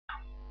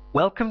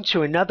Welcome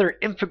to another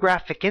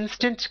Infographic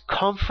Instant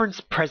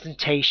conference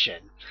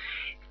presentation.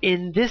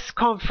 In this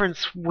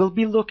conference, we'll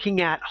be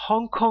looking at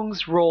Hong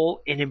Kong's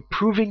role in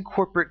improving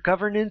corporate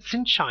governance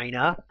in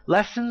China,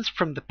 lessons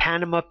from the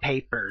Panama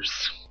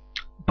Papers.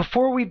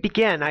 Before we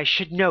begin, I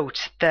should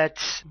note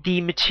that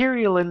the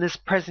material in this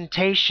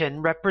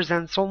presentation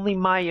represents only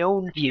my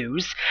own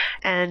views,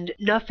 and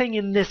nothing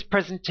in this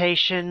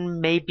presentation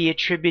may be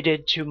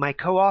attributed to my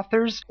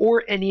co-authors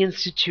or any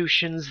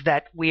institutions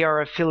that we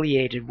are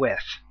affiliated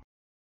with.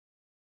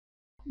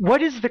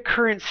 What is the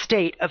current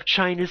state of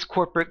China's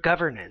corporate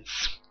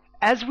governance?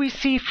 As we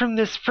see from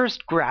this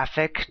first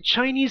graphic,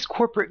 Chinese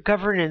corporate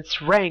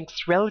governance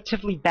ranks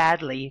relatively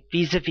badly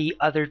vis-à-vis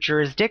other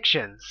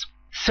jurisdictions.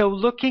 So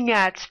looking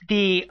at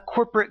the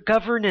corporate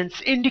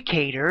governance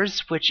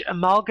indicators, which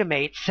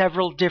amalgamate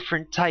several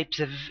different types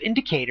of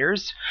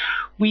indicators,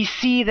 we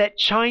see that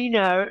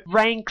China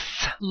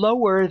ranks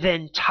lower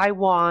than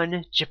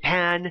Taiwan,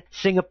 Japan,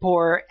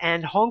 Singapore,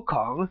 and Hong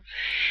Kong.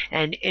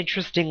 And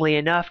interestingly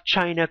enough,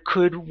 China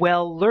could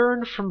well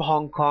learn from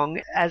Hong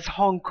Kong, as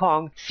Hong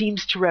Kong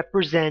seems to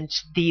represent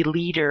the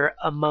leader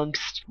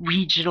amongst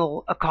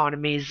regional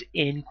economies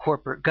in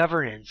corporate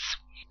governance.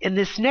 In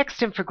this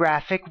next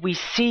infographic, we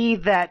see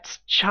that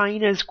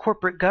China's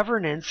corporate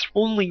governance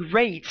only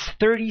rates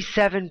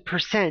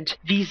 37%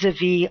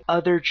 vis-à-vis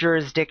other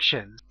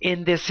jurisdictions.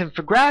 In this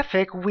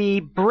infographic, we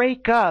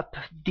break up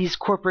these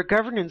corporate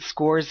governance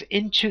scores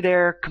into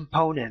their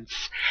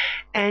components,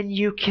 and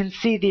you can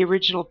see the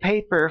original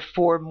paper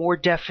for more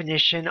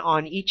definition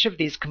on each of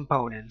these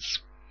components.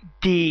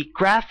 The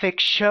graphic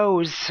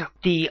shows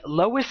the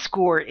lowest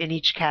score in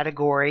each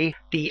category,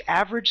 the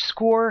average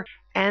score,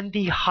 and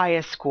the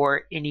highest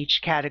score in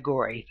each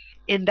category.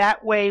 In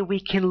that way, we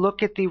can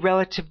look at the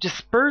relative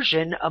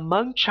dispersion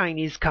among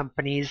Chinese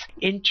companies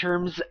in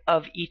terms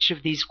of each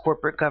of these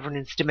corporate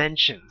governance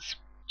dimensions.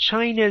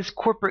 China's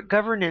corporate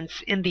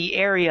governance in the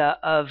area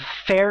of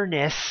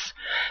fairness,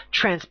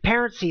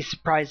 transparency,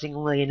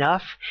 surprisingly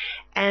enough,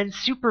 and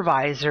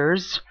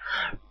supervisors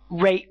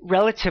rate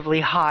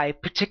relatively high,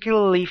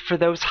 particularly for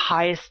those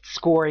highest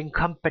scoring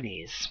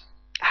companies.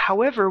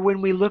 However,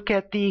 when we look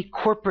at the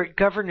corporate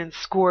governance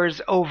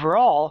scores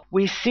overall,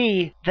 we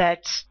see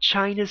that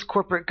China's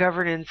corporate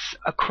governance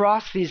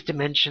across these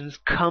dimensions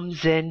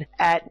comes in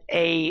at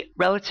a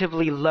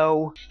relatively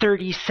low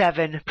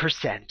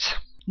 37%.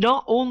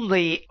 Not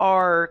only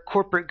are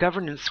corporate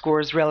governance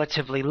scores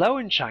relatively low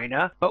in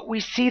China, but we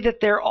see that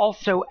they're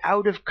also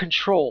out of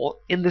control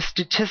in the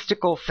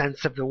statistical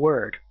sense of the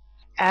word.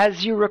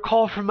 As you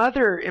recall from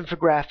other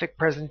infographic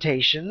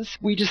presentations,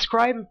 we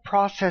describe a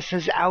process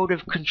as out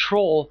of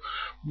control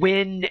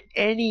when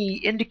any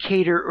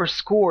indicator or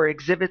score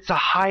exhibits a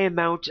high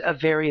amount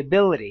of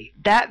variability.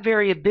 That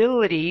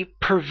variability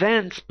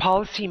prevents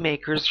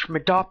policymakers from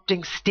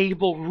adopting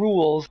stable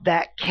rules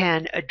that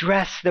can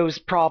address those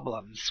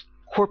problems.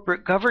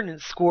 Corporate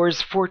governance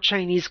scores for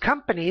Chinese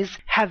companies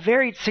have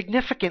varied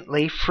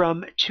significantly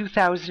from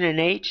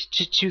 2008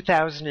 to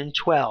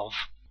 2012.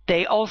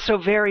 They also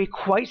vary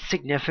quite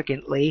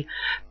significantly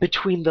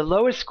between the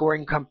lowest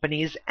scoring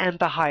companies and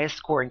the highest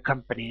scoring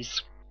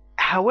companies.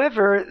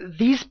 However,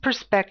 these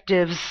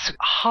perspectives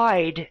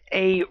hide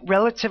a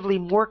relatively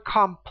more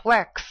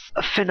complex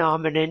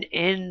phenomenon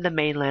in the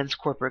mainland's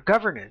corporate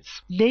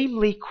governance.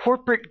 Namely,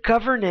 corporate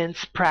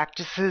governance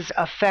practices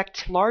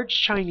affect large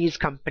Chinese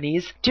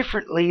companies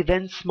differently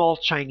than small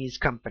Chinese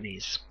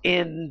companies.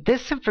 In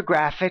this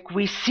infographic,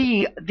 we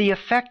see the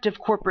effect of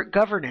corporate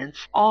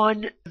governance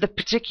on the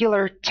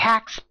particular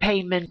tax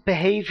payment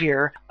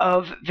behavior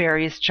of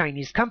various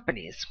Chinese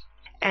companies.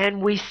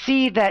 And we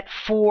see that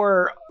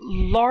for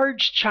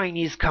large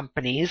Chinese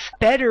companies,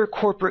 better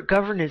corporate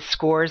governance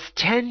scores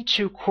tend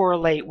to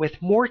correlate with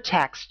more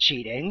tax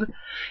cheating,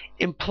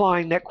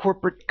 implying that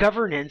corporate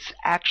governance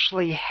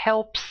actually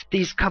helps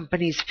these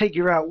companies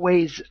figure out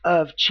ways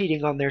of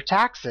cheating on their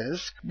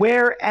taxes,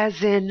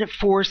 whereas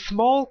for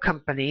small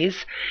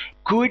companies,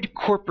 good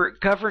corporate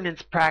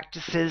governance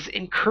practices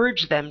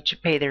encourage them to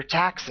pay their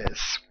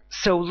taxes.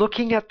 So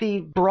looking at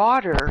the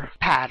broader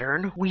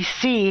pattern, we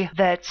see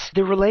that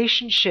the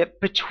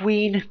relationship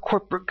between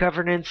corporate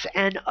governance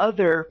and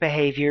other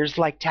behaviors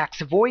like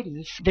tax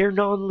avoidance, they're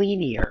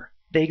nonlinear.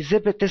 They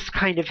exhibit this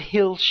kind of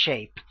hill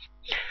shape.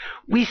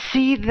 We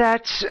see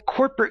that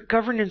corporate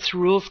governance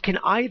rules can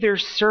either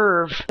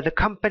serve the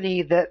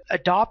company that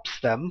adopts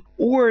them,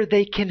 or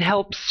they can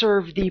help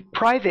serve the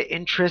private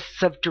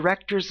interests of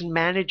directors and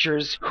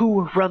managers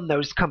who run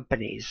those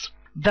companies.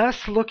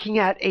 Thus, looking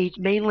at a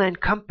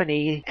mainland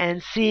company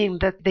and seeing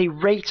that they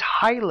rate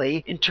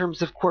highly in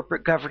terms of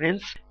corporate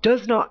governance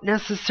does not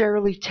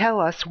necessarily tell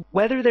us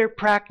whether their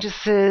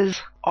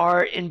practices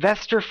are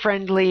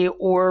investor-friendly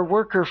or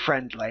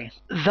worker-friendly.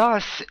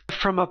 Thus,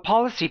 from a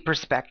policy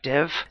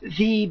perspective,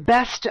 the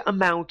best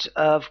amount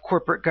of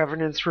corporate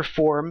governance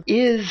reform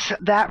is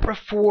that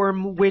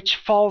reform which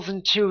falls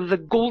into the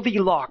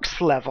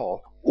Goldilocks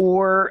level,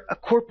 or a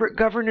corporate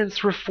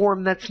governance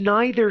reform that's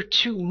neither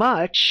too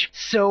much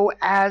so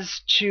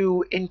as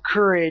to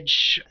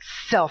encourage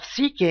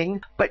self-seeking,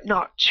 but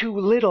not too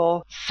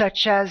little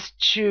such as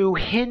to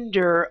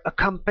hinder a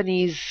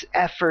company's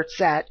efforts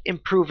at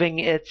improving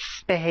its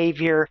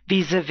behavior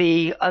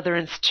vis-a-vis other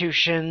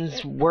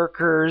institutions,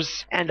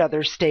 workers, and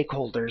other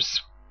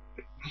stakeholders.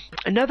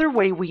 Another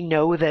way we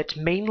know that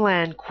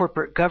mainland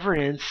corporate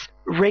governance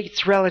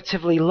rates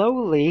relatively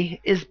lowly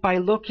is by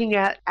looking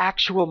at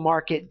actual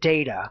market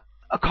data.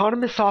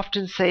 Economists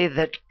often say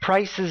that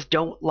prices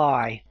don't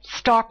lie.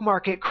 Stock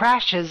market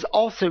crashes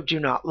also do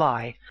not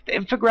lie. The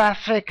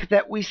infographic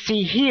that we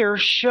see here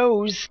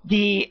shows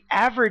the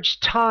average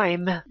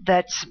time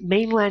that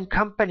mainland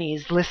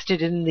companies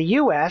listed in the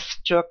US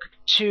took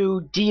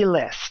to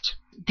delist.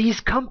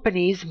 These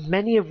companies,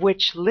 many of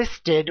which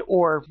listed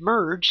or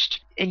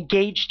merged,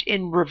 engaged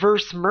in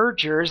reverse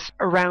mergers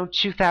around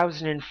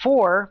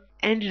 2004,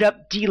 ended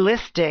up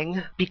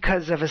delisting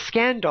because of a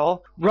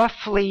scandal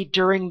roughly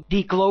during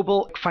the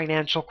global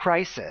financial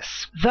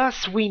crisis.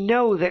 Thus, we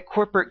know that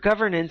corporate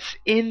governance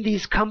in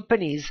these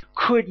companies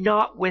could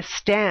not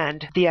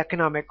withstand the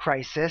economic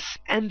crisis,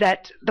 and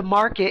that the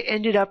market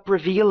ended up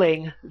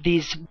revealing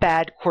these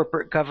bad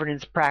corporate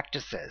governance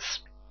practices.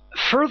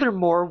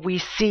 Furthermore, we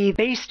see,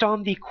 based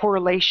on the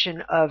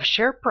correlation of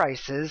share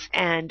prices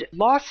and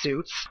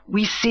lawsuits,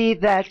 we see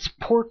that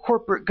poor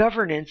corporate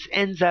governance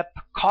ends up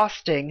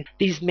costing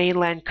these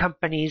mainland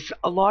companies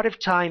a lot of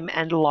time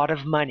and a lot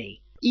of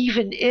money.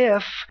 Even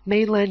if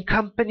mainland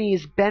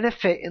companies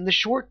benefit in the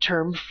short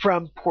term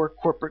from poor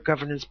corporate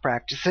governance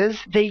practices,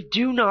 they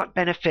do not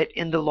benefit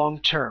in the long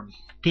term.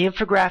 The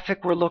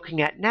infographic we're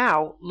looking at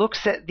now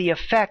looks at the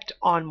effect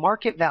on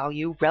market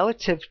value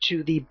relative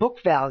to the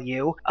book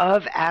value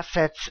of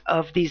assets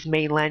of these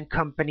mainland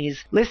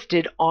companies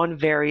listed on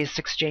various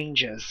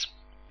exchanges.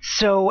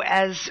 So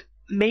as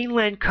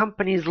mainland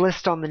companies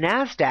list on the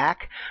NASDAQ,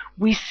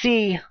 we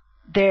see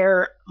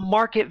their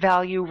market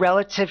value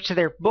relative to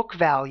their book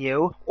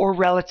value or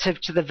relative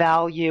to the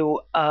value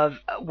of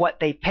what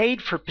they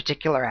paid for a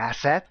particular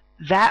asset.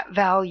 That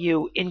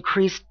value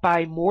increased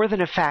by more than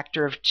a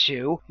factor of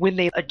 2 when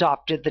they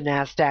adopted the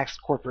NASDAQ's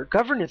corporate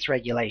governance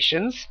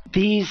regulations.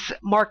 These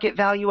market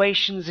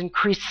valuations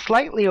increased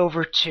slightly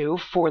over 2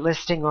 for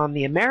listing on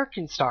the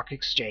American Stock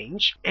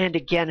Exchange and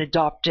again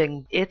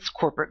adopting its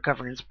corporate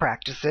governance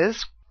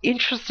practices.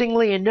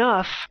 Interestingly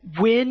enough,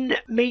 when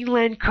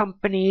mainland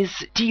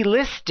companies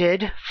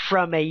delisted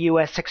from a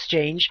U.S.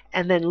 exchange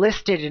and then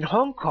listed in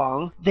Hong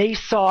Kong, they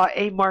saw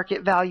a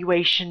market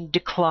valuation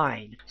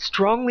decline,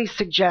 strongly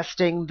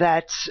suggesting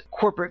that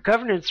corporate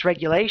governance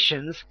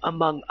regulations,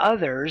 among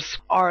others,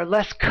 are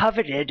less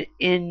coveted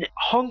in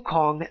Hong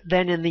Kong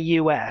than in the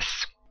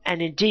U.S. And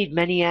indeed,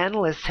 many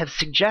analysts have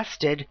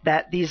suggested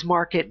that these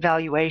market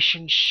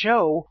valuations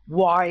show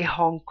why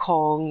Hong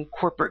Kong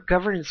corporate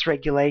governance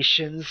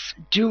regulations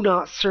do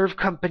not serve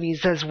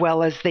companies as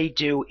well as they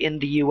do in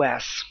the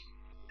US.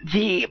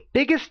 The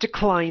biggest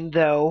decline,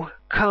 though,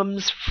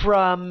 comes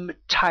from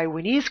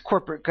Taiwanese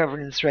corporate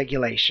governance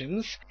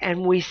regulations,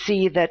 and we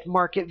see that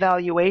market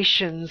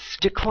valuations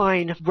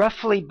decline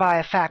roughly by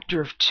a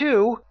factor of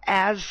 2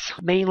 as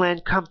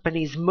mainland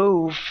companies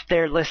move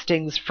their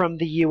listings from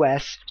the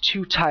US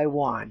to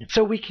Taiwan.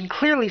 So we can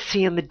clearly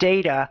see in the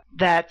data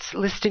that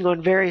listing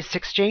on various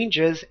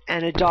exchanges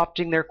and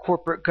adopting their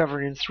corporate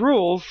governance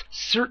rules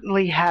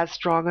certainly has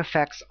strong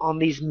effects on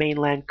these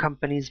mainland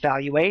companies'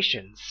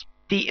 valuations.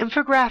 The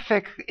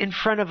infographic in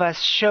front of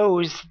us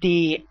shows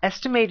the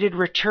estimated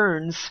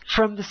returns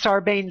from the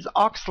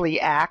Sarbanes-Oxley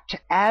Act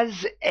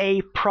as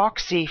a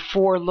proxy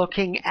for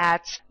looking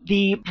at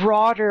the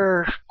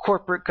broader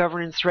corporate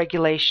governance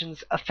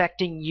regulations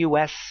affecting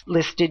U.S.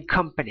 listed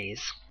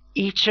companies.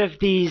 Each of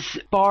these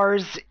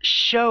bars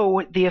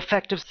show the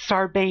effect of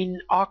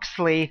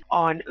Sarbanes-Oxley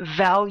on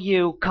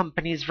value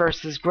companies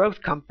versus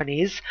growth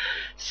companies,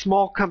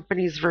 small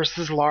companies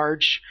versus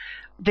large.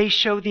 They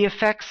show the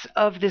effects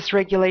of this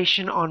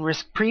regulation on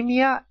risk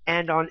premia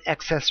and on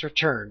excess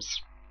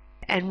returns.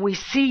 And we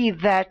see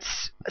that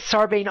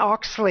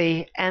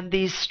Sarbanes-Oxley and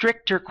these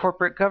stricter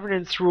corporate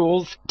governance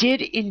rules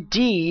did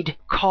indeed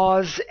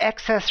cause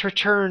excess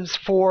returns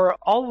for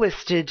all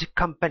listed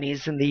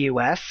companies in the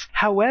U.S.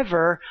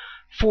 However,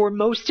 for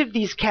most of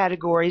these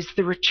categories,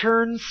 the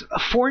returns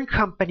of foreign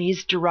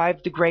companies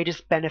derive the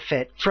greatest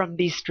benefit from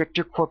these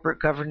stricter corporate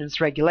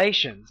governance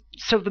regulations.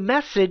 So the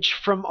message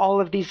from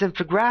all of these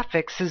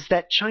infographics is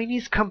that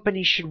Chinese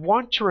companies should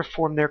want to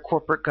reform their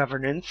corporate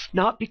governance,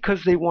 not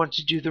because they want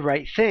to do the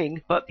right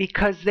thing, but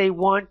because they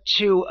want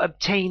to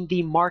obtain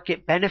the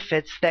market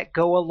benefits that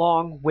go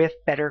along with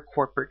better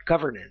corporate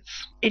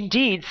governance.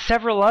 Indeed,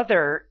 several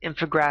other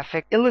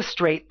infographics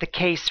illustrate the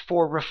case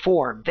for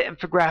reform. The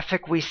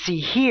infographic we see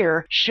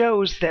here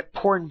shows that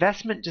poor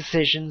investment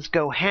decisions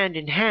go hand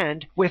in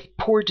hand with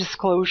poor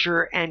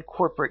disclosure and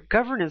corporate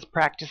governance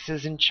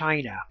practices in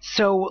China.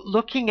 So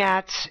looking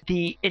at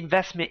the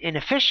investment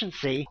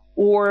inefficiency,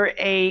 or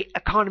a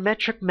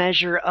econometric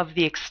measure of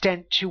the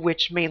extent to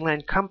which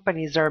mainland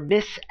companies are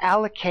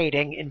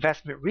misallocating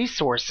investment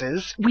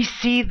resources, we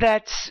see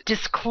that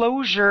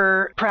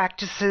disclosure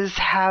practices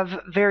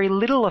have very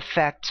little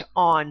effect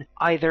on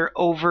either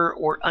over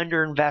or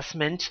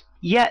underinvestment,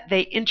 yet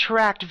they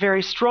interact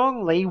very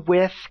strongly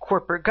with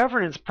corporate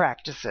governance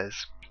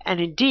practices. And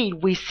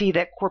indeed, we see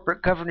that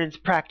corporate governance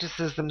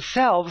practices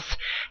themselves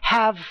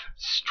have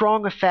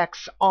strong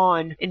effects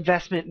on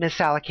investment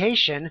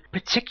misallocation,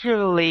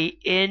 particularly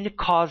in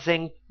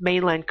causing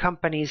mainland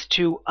companies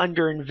to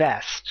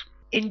underinvest.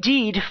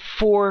 Indeed,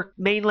 for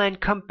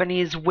mainland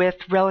companies with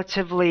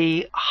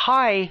relatively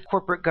high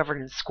corporate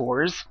governance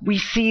scores, we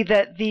see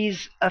that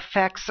these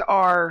effects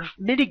are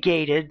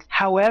mitigated.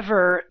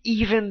 However,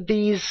 even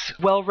these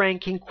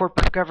well-ranking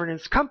corporate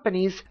governance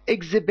companies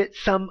exhibit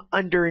some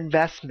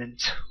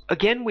underinvestment.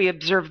 Again, we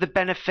observe the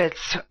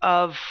benefits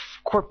of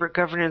corporate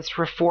governance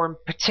reform,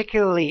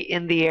 particularly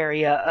in the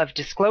area of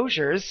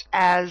disclosures,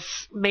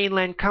 as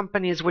mainland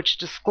companies which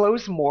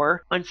disclose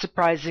more,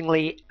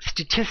 unsurprisingly,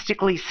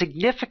 statistically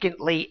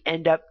significantly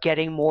end up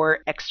getting more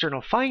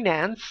external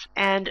finance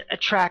and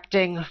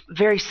attracting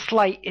very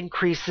slight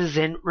increases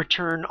in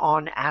return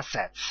on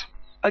assets.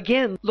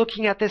 Again,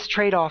 looking at this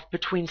trade-off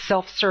between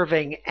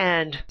self-serving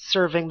and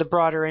serving the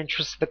broader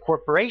interests of the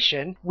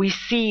corporation, we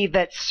see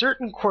that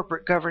certain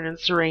corporate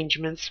governance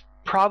arrangements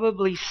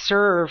probably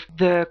serve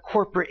the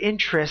corporate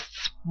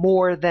interests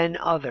more than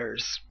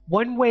others.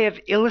 One way of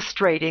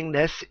illustrating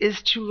this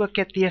is to look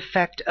at the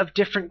effect of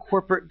different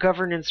corporate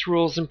governance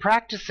rules and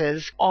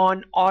practices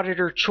on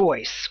auditor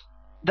choice.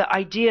 The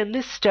idea in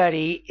this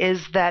study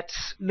is that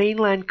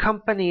mainland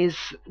companies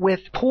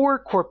with poor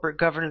corporate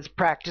governance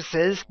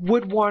practices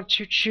would want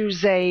to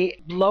choose a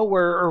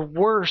lower or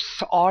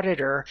worse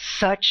auditor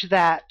such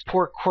that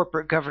poor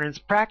corporate governance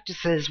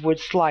practices would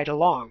slide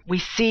along. We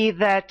see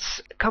that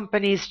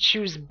companies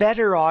choose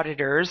better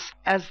auditors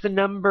as the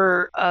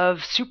number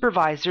of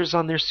supervisors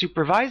on their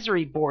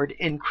supervisory board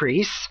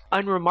increase,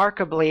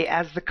 unremarkably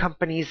as the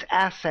company's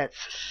assets,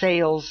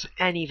 sales,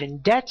 and even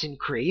debt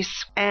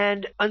increase,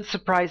 and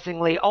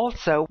unsurprisingly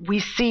also, we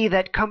see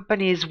that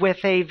companies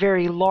with a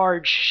very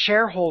large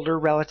shareholder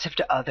relative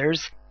to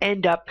others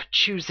end up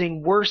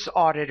choosing worse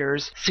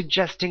auditors,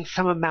 suggesting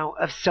some amount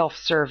of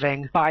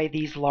self-serving by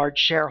these large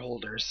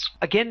shareholders.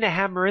 Again, to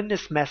hammer in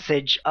this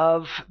message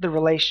of the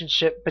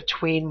relationship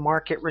between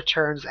market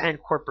returns and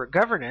corporate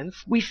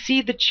governance, we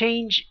see the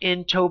change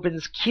in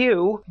Tobin's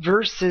Q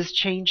versus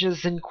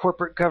changes in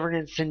corporate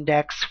governance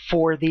index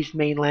for these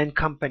mainland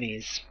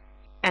companies.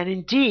 And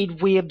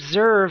indeed, we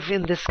observe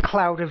in this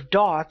cloud of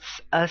dots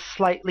a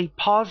slightly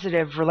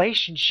positive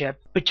relationship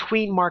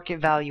between market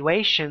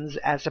valuations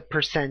as a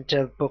percent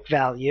of book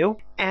value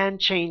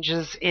and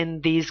changes in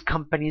these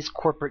companies'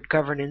 corporate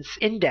governance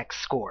index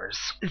scores.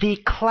 The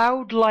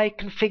cloud-like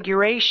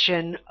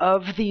configuration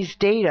of these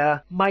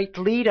data might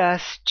lead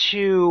us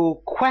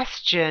to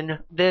question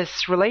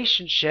this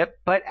relationship,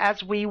 but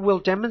as we will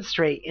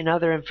demonstrate in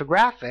other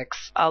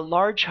infographics, a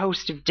large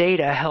host of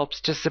data helps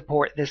to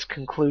support this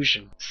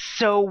conclusion.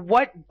 So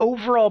what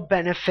overall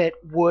benefit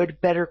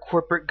would better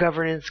corporate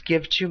governance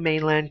give to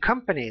mainland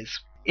companies?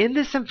 In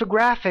this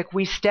infographic,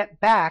 we step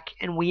back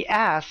and we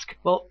ask,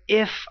 well,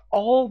 if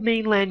all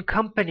mainland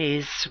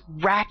companies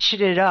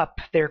ratcheted up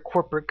their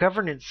corporate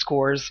governance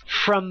scores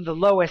from the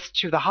lowest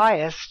to the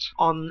highest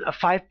on a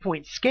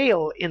 5-point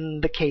scale in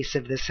the case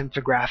of this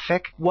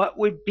infographic, what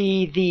would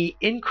be the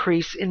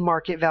increase in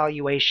market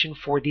valuation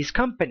for these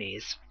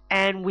companies?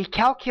 And we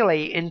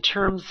calculate in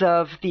terms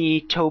of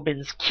the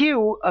Tobin's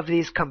Q of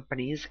these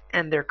companies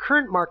and their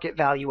current market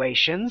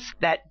valuations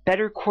that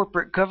better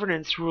corporate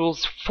governance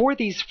rules for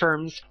these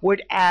firms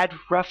would add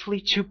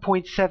roughly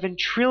 2.7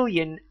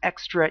 trillion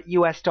extra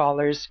US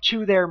dollars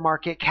to their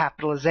market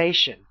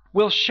capitalization.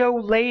 We'll show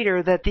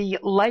later that the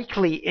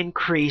likely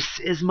increase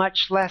is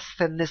much less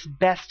than this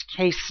best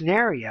case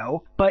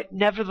scenario, but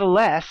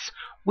nevertheless,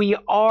 we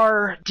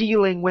are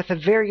dealing with a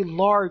very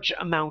large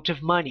amount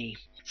of money.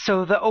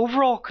 So the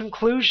overall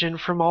conclusion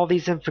from all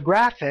these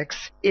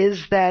infographics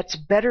is that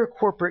better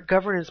corporate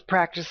governance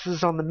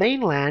practices on the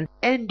mainland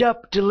end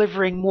up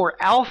delivering more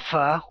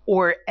alpha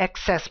or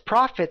excess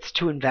profits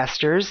to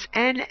investors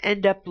and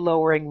end up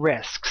lowering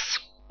risks.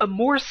 A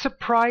more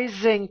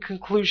surprising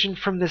conclusion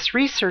from this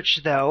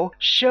research, though,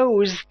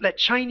 shows that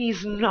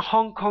Chinese and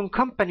Hong Kong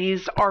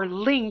companies are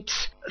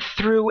linked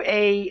through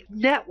a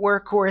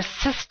network or a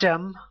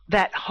system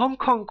that Hong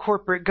Kong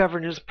corporate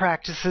governance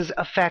practices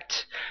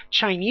affect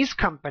Chinese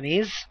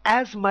companies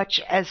as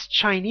much as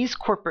Chinese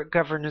corporate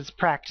governance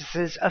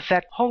practices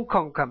affect Hong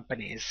Kong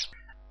companies.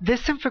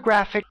 This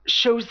infographic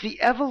shows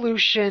the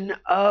evolution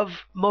of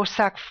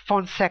Mossack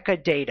Fonseca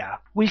data.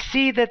 We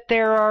see that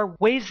there are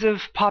waves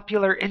of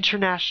popular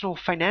international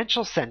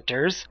financial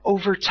centers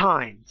over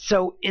time.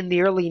 So in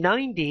the early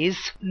 90s,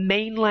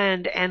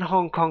 mainland and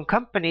Hong Kong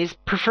companies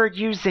preferred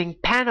using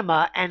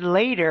Panama and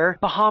later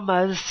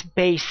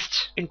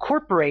Bahamas-based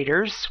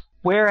incorporators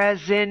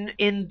Whereas in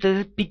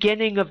the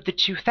beginning of the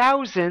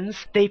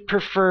 2000s, they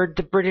preferred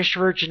the British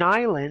Virgin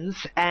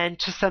Islands and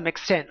to some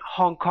extent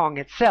Hong Kong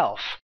itself.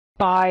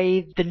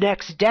 By the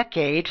next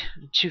decade,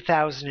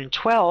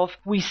 2012,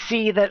 we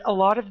see that a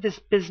lot of this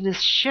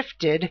business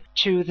shifted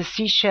to the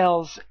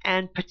Seychelles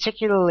and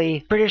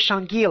particularly British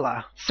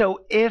Anguilla.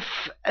 So if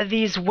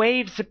these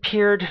waves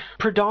appeared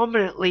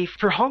predominantly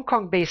for Hong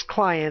Kong-based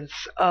clients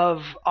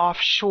of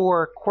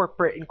offshore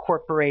corporate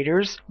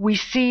incorporators, we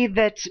see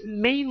that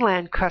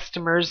mainland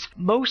customers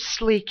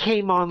mostly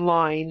came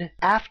online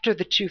after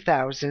the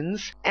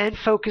 2000s and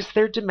focused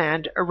their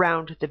demand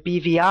around the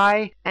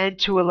BVI and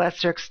to a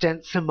lesser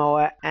extent Samoa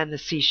and the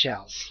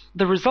Seychelles.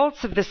 The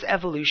results of this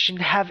evolution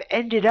have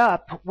ended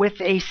up with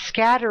a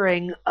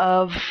scattering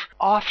of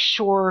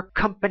offshore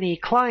company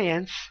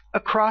clients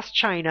across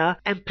China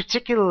and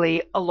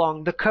particularly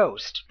along the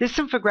coast. This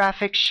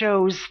infographic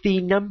shows the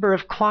number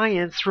of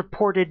clients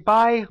reported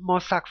by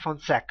Mossack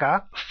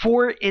Fonseca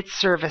for its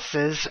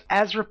services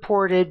as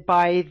reported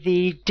by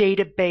the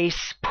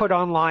database put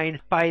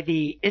online by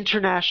the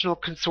International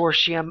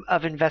Consortium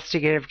of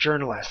Investigative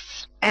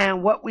Journalists.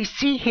 And what we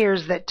see here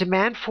is that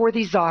demand for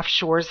these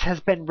offshores has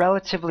been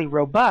relatively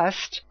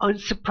robust,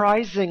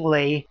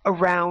 unsurprisingly,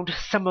 around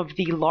some of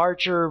the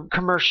larger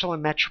commercial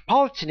and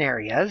metropolitan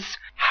areas.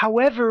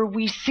 However,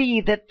 we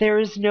see that there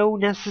is no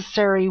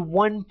necessary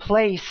one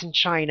place in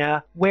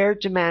China where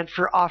demand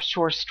for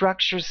offshore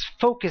structures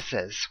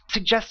focuses,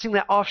 suggesting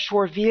that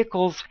offshore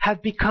vehicles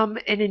have become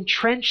an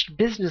entrenched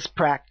business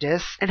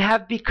practice and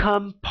have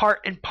become part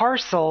and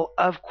parcel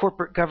of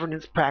corporate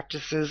governance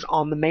practices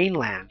on the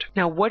mainland.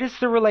 Now, what is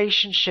the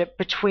relationship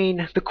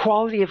between the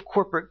quality of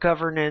corporate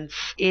governance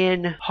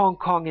in Hong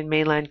Kong and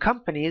mainland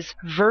companies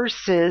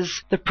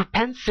versus the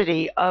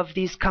propensity of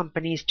these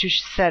companies to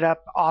set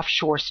up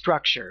offshore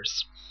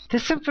structures?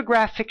 This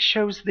infographic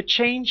shows the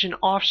change in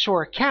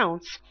offshore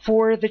accounts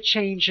for the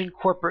change in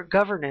corporate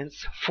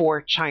governance for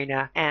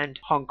China and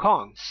Hong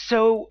Kong.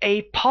 So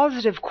a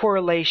positive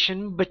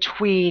correlation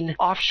between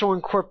offshore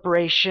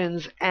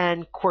incorporations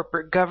and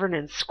corporate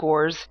governance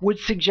scores would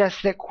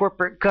suggest that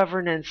corporate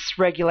governance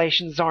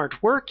regulations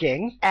aren't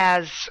working,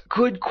 as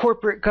good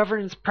corporate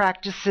governance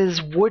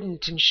practices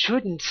wouldn't and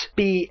shouldn't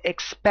be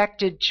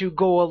expected to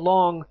go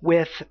along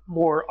with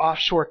more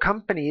offshore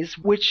companies,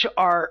 which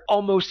are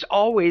almost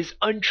always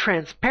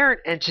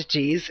transparent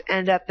entities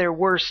and at their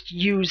worst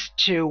used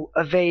to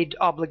evade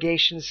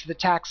obligations to the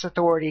tax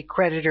authority,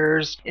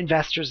 creditors,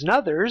 investors, and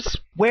others,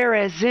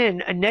 whereas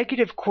in a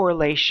negative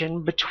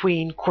correlation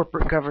between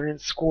corporate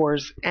governance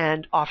scores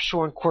and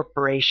offshore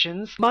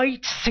incorporations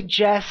might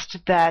suggest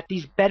that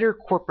these better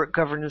corporate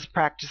governance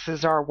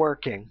practices are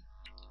working.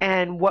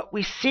 And what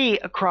we see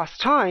across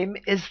time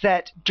is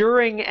that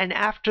during and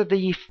after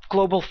the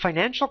global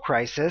financial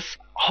crisis,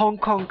 Hong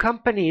Kong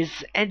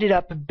companies ended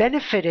up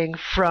benefiting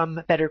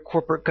from better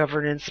corporate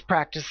governance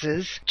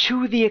practices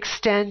to the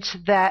extent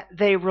that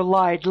they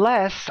relied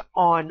less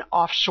on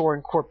offshore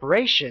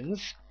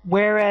incorporations,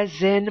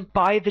 whereas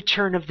by the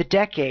turn of the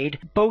decade,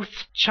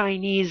 both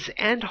Chinese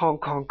and Hong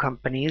Kong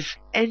companies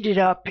ended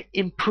up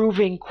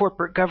improving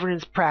corporate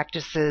governance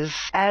practices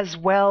as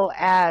well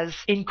as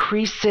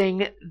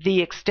increasing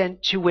the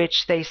extent to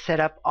which they set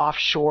up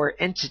offshore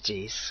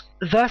entities.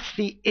 Thus,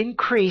 the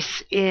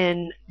increase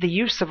in the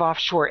use of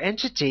offshore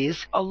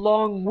entities,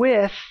 along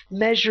with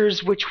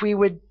measures which we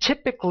would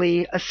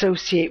typically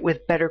associate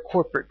with better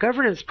corporate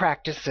governance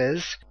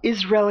practices,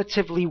 is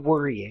relatively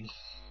worrying.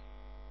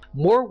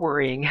 More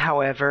worrying,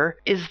 however,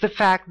 is the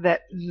fact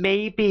that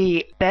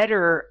maybe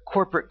better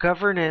corporate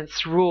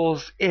governance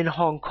rules in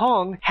Hong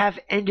Kong have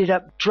ended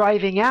up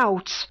driving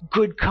out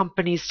good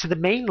companies to the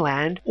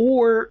mainland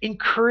or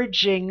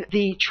encouraging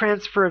the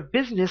transfer of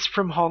business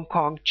from Hong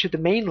Kong to the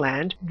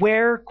mainland,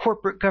 where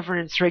corporate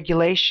governance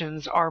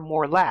regulations are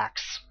more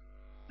lax.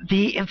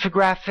 The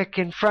infographic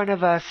in front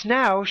of us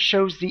now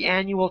shows the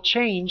annual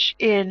change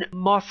in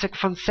Mossack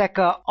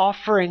Fonseca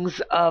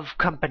offerings of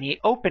company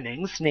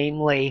openings,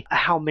 namely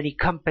how many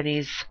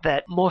companies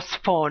that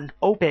Mosfon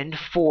opened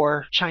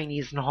for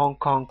Chinese and Hong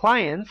Kong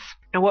clients.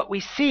 And what we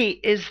see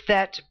is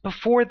that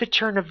before the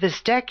turn of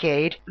this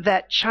decade,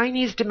 that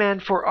Chinese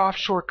demand for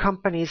offshore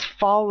companies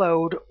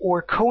followed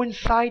or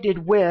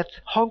coincided with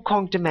Hong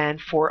Kong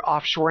demand for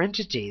offshore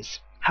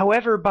entities.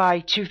 However, by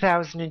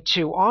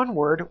 2002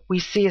 onward, we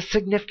see a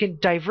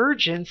significant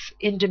divergence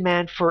in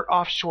demand for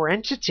offshore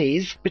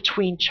entities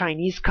between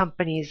Chinese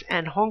companies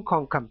and Hong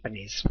Kong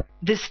companies.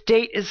 This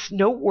date is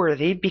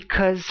noteworthy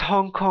because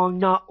Hong Kong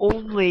not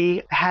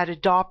only had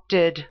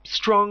adopted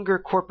stronger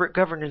corporate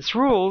governance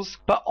rules,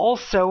 but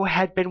also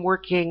had been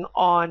working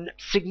on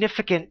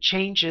significant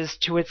changes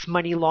to its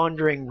money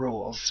laundering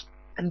rules.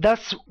 And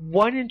thus,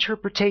 one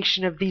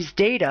interpretation of these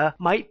data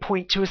might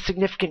point to a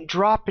significant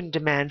drop in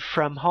demand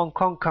from Hong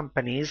Kong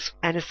companies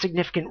and a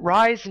significant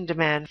rise in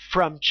demand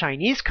from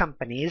Chinese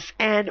companies,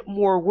 and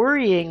more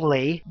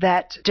worryingly,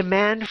 that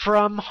demand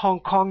from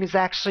Hong Kong is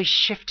actually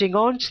shifting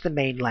onto the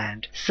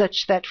mainland,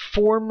 such that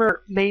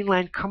former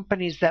mainland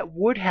companies that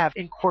would have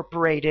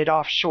incorporated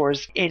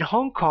offshores in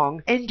Hong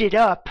Kong ended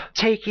up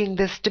taking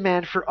this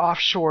demand for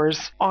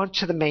offshores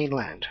onto the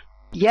mainland.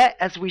 Yet,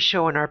 as we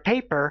show in our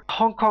paper,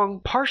 Hong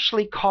Kong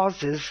partially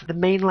causes the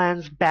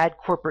mainland's bad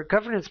corporate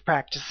governance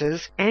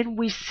practices, and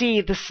we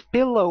see the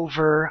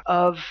spillover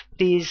of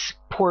these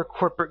poor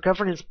corporate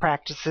governance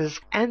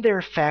practices and their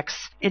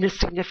effects in a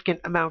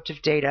significant amount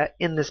of data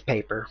in this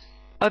paper.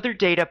 Other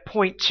data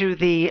point to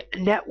the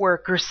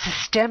network or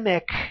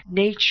systemic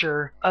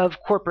nature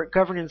of corporate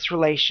governance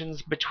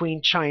relations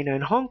between China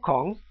and Hong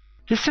Kong.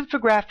 This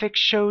infographic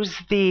shows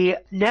the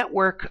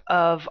network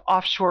of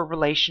offshore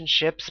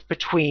relationships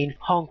between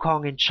Hong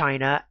Kong and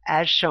China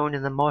as shown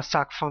in the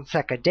Mossack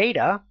Fonseca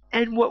data.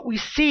 And what we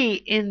see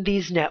in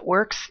these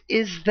networks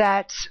is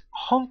that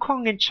Hong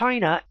Kong and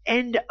China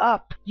end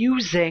up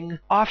using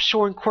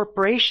offshore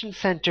incorporation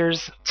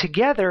centers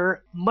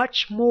together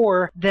much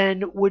more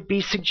than would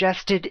be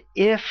suggested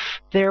if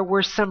there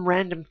were some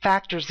random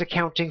factors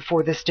accounting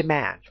for this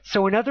demand.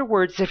 So in other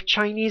words, if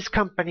Chinese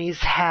companies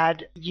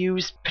had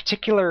used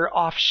particular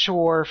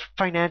offshore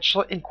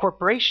financial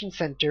incorporation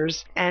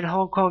centers and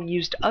Hong Kong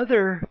used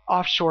other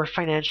offshore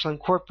financial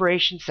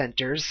incorporation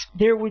centers,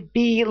 there would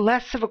be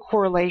less of a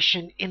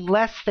correlation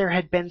unless there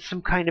had been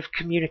some kind of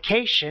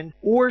communication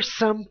or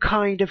some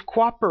kind of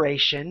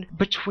cooperation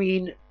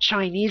between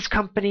Chinese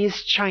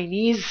companies,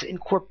 Chinese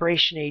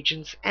incorporation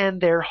agents, and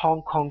their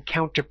Hong Kong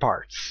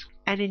counterparts.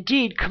 And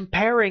indeed,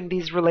 comparing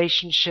these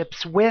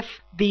relationships with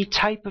the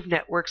type of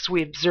networks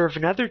we observe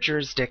in other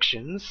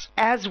jurisdictions,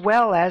 as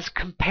well as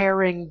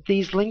comparing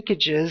these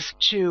linkages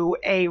to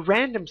a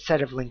random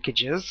set of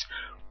linkages,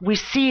 we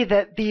see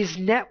that these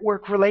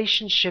network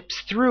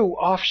relationships through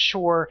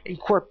offshore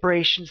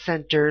incorporation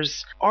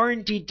centers are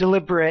indeed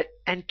deliberate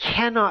and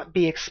cannot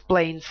be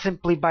explained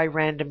simply by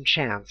random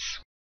chance.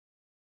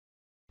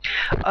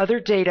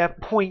 Other data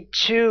point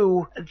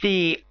to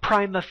the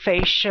prima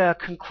facie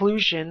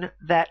conclusion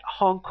that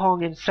Hong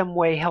Kong in some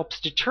way helps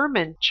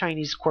determine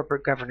Chinese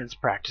corporate governance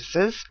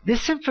practices.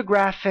 This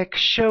infographic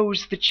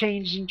shows the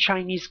change in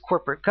Chinese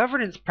corporate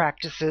governance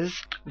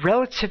practices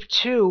relative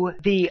to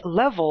the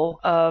level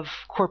of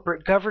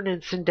corporate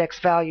governance index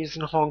values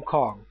in Hong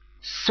Kong.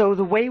 So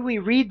the way we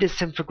read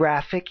this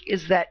infographic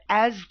is that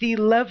as the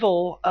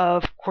level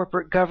of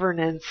corporate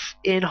governance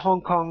in Hong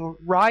Kong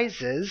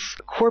rises,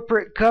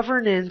 corporate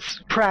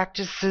governance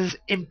practices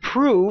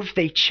improve,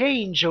 they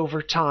change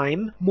over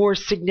time more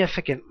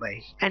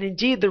significantly. And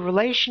indeed, the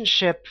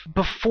relationship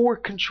before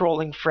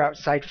controlling for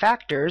outside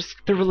factors,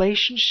 the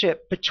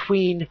relationship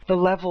between the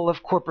level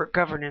of corporate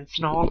governance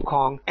in Hong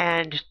Kong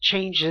and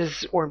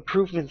changes or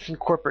improvements in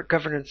corporate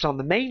governance on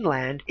the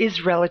mainland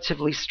is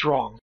relatively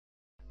strong.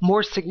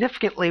 More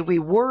significantly, we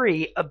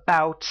worry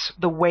about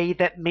the way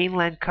that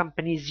mainland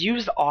companies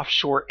use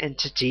offshore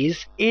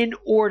entities in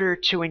order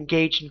to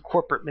engage in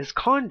corporate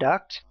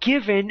misconduct,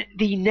 given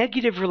the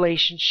negative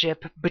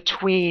relationship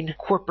between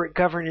corporate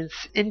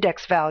governance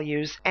index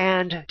values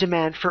and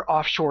demand for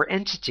offshore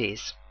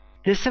entities.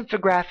 This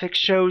infographic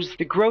shows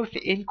the growth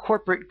in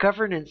corporate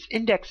governance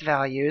index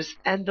values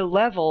and the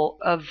level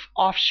of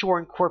offshore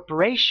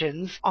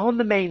incorporations on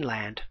the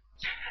mainland.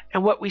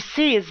 And what we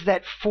see is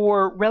that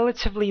for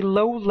relatively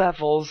low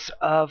levels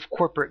of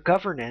corporate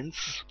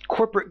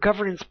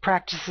governance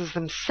practices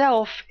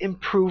themselves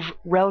improve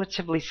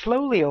relatively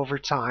slowly over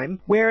time,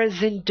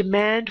 whereas in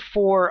demand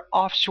for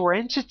offshore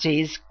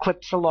entities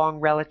clips along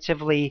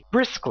relatively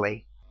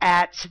briskly.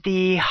 At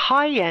the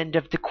high end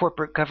of the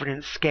corporate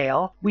governance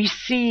scale, we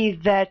see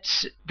that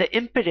the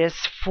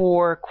impetus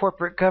for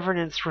corporate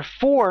governance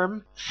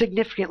reform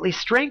significantly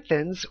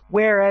strengthens,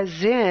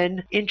 whereas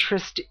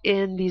interest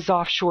in these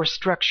offshore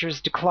structures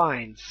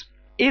declines.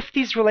 If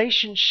these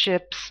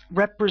relationships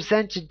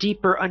represent a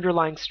deeper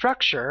underlying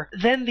structure,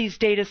 then these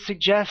data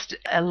suggest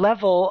a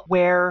level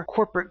where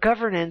corporate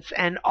governance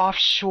and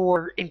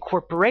offshore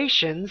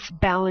incorporations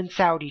balance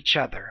out each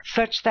other,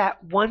 such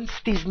that once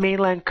these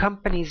mainland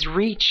companies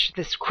reach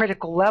this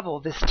critical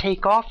level, this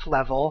takeoff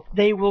level,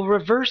 they will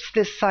reverse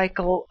this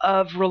cycle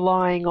of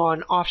relying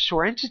on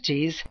offshore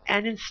entities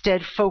and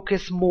instead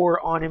focus more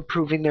on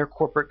improving their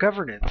corporate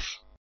governance.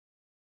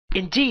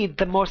 Indeed,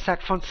 the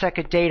Mossack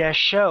Fonseca data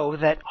show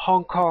that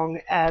Hong Kong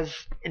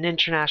as an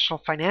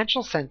international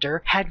financial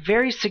center had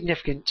very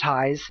significant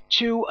ties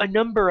to a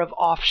number of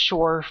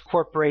offshore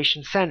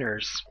corporation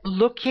centers.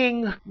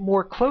 Looking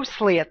more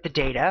closely at the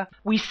data,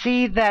 we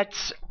see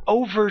that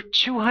over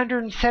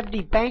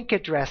 270 bank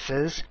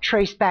addresses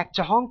trace back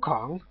to Hong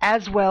Kong,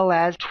 as well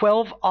as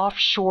 12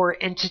 offshore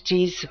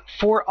entities,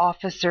 4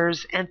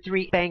 officers, and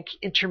 3 bank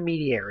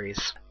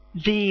intermediaries.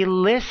 The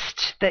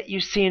list that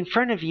you see in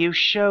front of you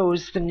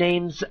shows the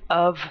names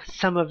of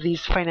some of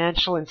these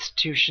financial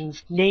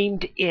institutions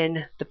named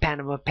in the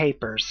Panama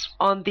Papers.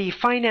 On the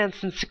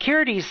finance and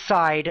securities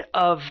side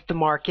of the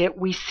market,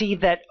 we see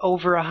that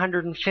over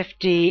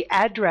 150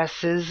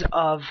 addresses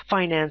of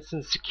finance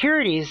and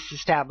securities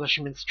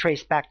establishments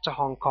trace back to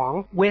Hong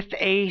Kong, with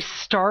a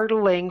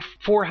startling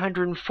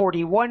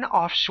 441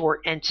 offshore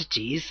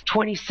entities,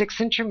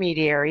 26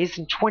 intermediaries,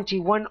 and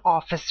 21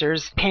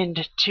 officers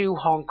pinned to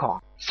Hong Kong.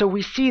 So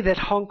we see that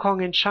Hong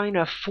Kong and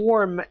China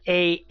form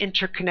an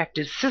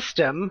interconnected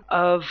system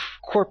of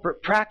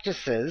corporate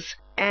practices.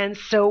 And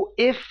so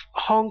if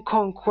Hong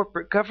Kong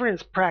corporate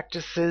governance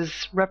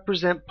practices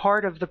represent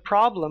part of the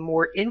problem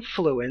or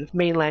influence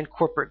mainland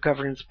corporate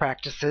governance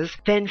practices,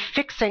 then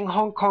fixing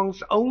Hong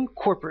Kong's own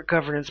corporate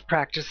governance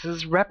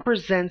practices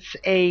represents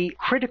a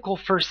critical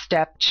first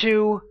step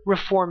to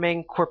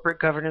reforming corporate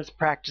governance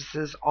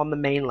practices on the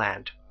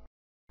mainland.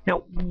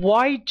 Now,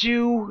 why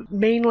do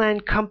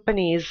mainland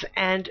companies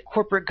and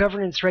corporate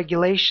governance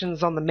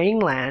regulations on the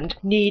mainland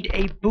need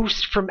a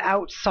boost from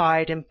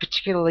outside, and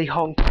particularly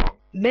Hong Kong?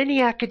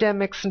 Many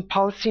academics and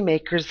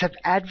policymakers have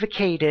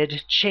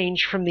advocated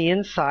change from the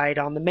inside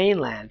on the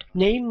mainland.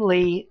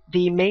 Namely,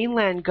 the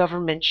mainland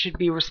government should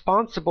be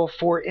responsible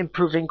for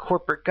improving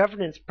corporate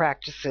governance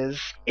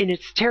practices in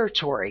its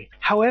territory.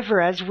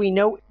 However, as we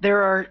know,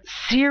 there are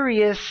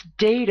serious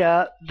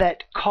data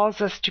that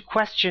cause us to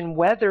question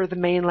whether the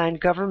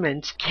mainland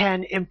government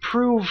can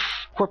improve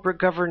corporate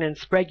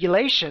governance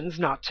regulations,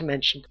 not to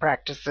mention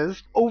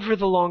practices, over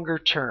the longer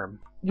term.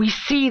 We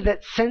see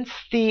that since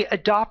the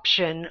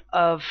adoption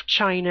of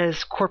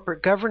China's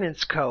corporate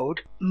governance code,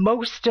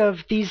 most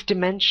of these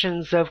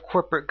dimensions of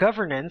corporate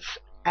governance,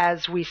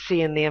 as we see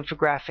in the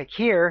infographic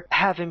here,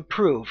 have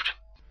improved.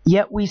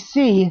 Yet we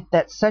see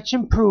that such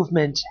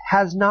improvement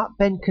has not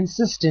been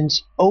consistent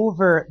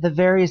over the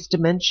various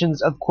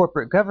dimensions of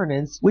corporate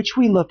governance, which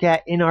we look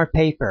at in our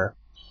paper.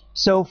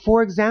 So,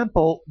 for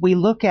example, we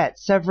look at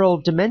several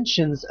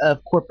dimensions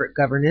of corporate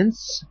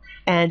governance,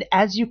 and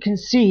as you can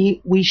see,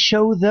 we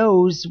show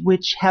those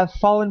which have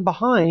fallen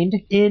behind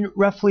in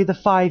roughly the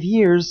 5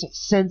 years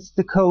since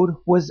the code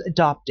was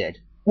adopted.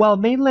 While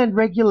mainland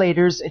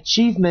regulators'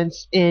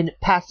 achievements in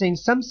passing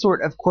some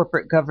sort of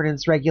corporate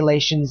governance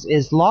regulations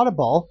is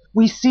laudable,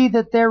 we see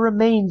that there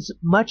remains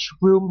much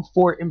room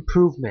for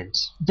improvement.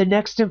 The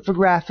next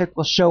infographic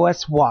will show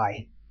us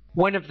why.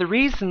 One of the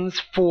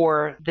reasons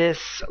for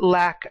this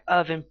lack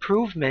of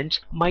improvement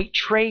might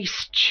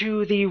trace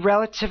to the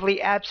relatively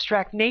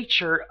abstract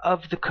nature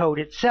of the code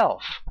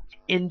itself.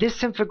 In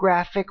this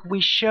infographic,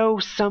 we show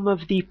some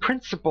of the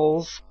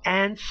principles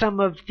and some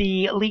of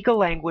the legal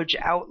language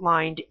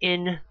outlined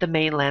in the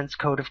mainland's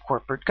Code of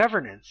Corporate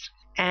Governance.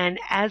 And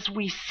as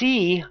we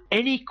see,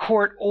 any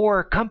court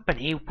or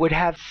company would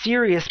have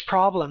serious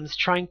problems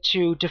trying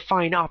to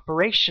define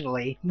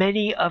operationally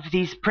many of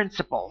these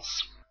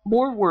principles.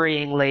 More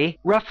worryingly,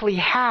 roughly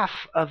half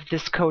of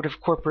this Code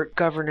of Corporate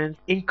Governance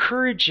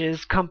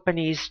encourages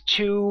companies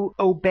to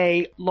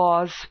obey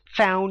laws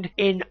found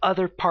in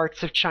other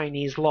parts of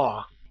Chinese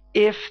law.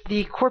 If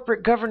the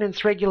corporate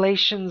governance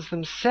regulations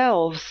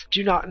themselves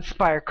do not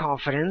inspire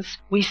confidence,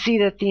 we see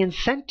that the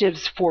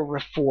incentives for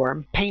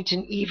reform paint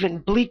an even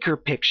bleaker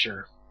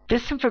picture.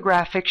 This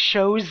infographic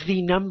shows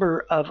the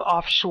number of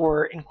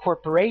offshore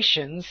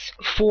incorporations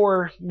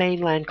for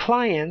mainland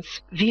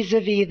clients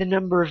vis-a-vis the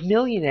number of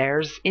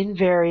millionaires in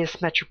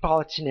various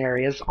metropolitan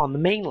areas on the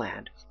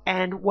mainland.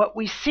 And what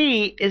we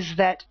see is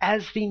that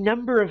as the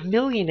number of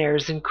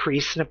millionaires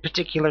increase in a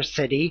particular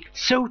city,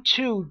 so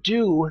too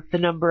do the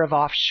number of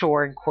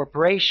offshore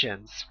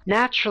incorporations.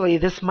 Naturally,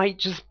 this might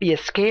just be a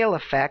scale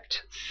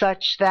effect,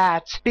 such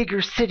that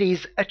bigger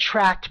cities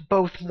attract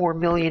both more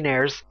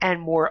millionaires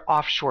and more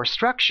offshore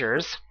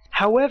structures.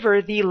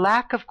 However, the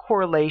lack of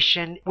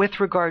correlation with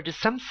regard to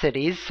some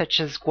cities, such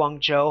as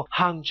Guangzhou,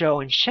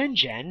 Hangzhou, and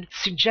Shenzhen,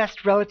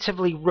 suggest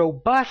relatively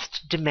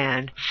robust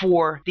demand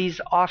for these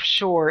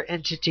offshore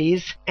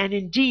entities, and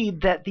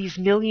indeed that these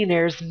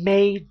millionaires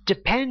may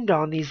depend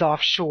on these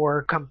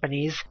offshore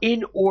companies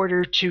in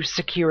order to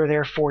secure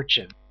their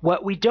fortune.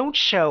 What we don't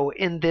show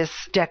in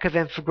this deck of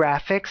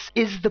infographics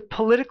is the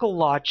political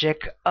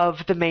logic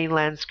of the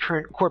mainland's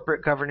current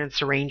corporate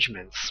governance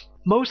arrangements.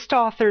 Most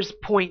authors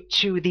point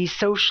to the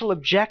social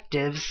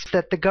objectives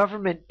that the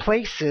government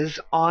places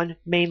on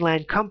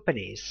mainland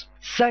companies,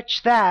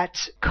 such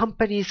that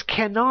companies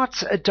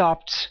cannot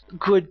adopt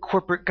good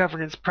corporate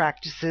governance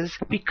practices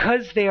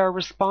because they are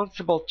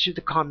responsible to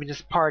the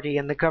Communist Party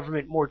and the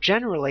government more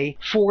generally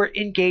for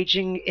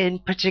engaging in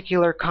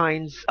particular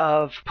kinds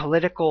of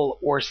political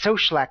or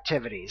social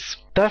activities.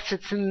 Thus,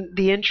 it's in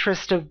the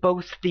interest of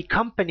both the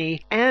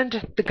company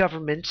and the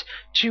government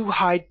to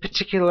hide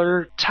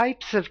particular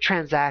types of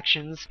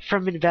transactions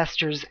from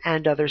investors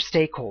and other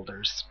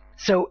stakeholders.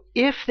 So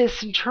if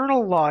this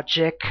internal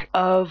logic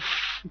of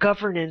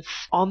governance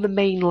on the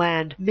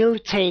mainland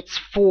militates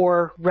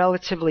for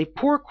relatively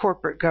poor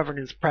corporate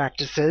governance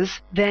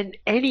practices, then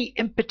any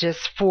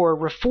impetus for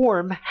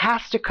reform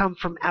has to come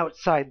from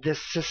outside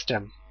this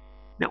system.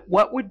 Now,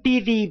 what would be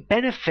the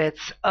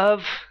benefits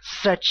of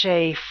such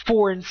a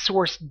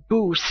foreign-sourced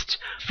boost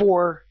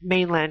for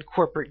mainland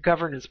corporate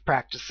governance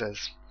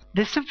practices?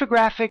 This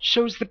infographic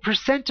shows the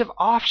percent of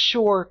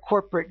offshore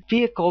corporate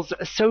vehicles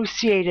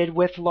associated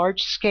with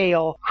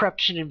large-scale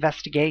corruption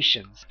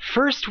investigations.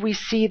 First, we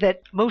see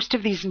that most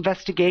of these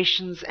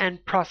investigations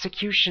and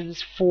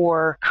prosecutions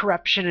for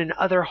corruption and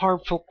other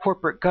harmful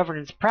corporate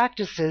governance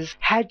practices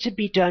had to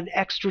be done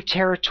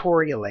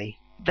extraterritorially.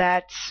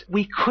 That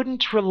we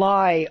couldn't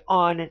rely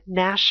on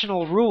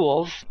national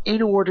rules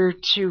in order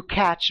to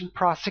catch and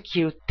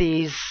prosecute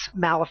these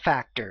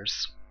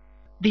malefactors.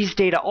 These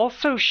data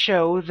also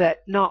show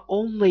that not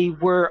only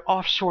were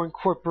offshore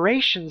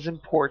incorporations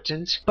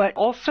important, but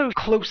also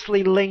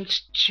closely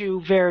linked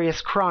to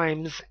various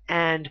crimes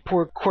and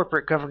poor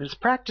corporate governance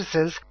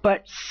practices,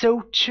 but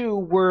so too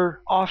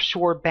were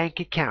offshore bank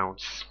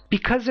accounts.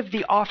 Because of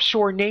the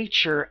offshore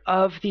nature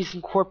of these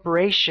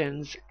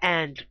incorporations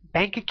and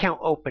bank account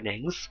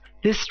openings,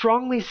 this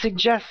strongly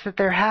suggests that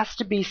there has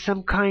to be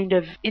some kind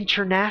of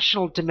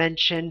international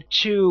dimension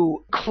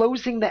to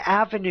closing the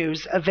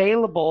avenues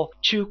available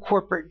to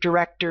corporate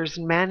directors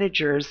and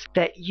managers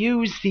that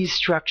use these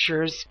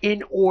structures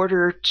in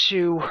order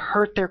to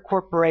hurt their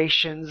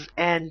corporations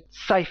and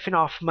siphon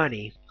off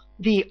money.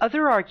 The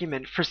other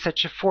argument for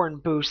such a foreign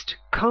boost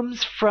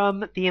comes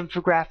from the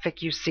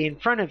infographic you see in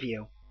front of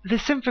you.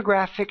 This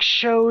infographic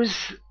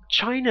shows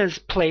China's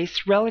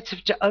place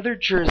relative to other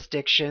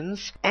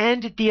jurisdictions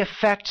and the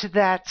effect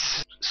that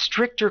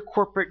stricter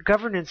corporate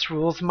governance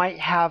rules might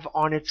have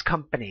on its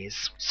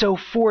companies. So,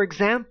 for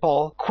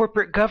example,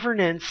 corporate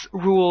governance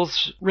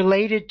rules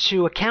related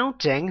to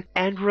accounting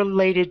and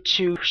related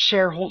to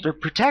shareholder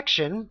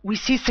protection, we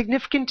see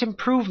significant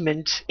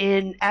improvement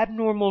in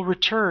abnormal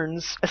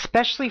returns,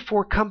 especially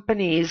for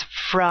companies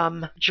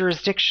from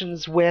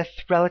jurisdictions with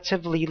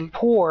relatively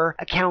poor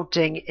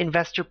accounting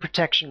investor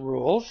protection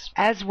rules,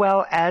 as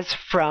well as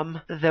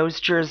from those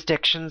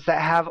jurisdictions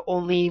that have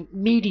only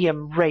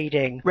medium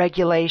rating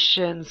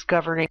regulations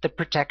governing the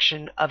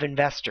protection of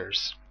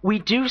investors. We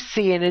do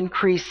see an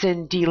increase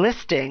in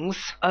delistings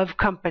of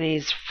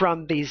companies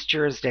from these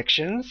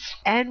jurisdictions,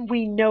 and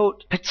we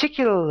note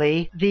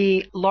particularly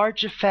the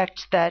large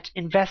effect that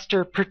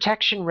investor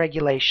protection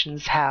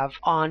regulations have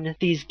on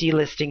these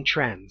delisting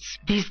trends.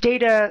 These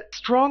data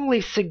strongly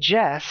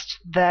suggest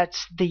that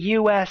the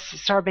U.S.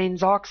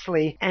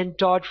 Sarbanes-Oxley and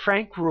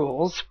Dodd-Frank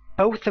rules,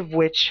 both of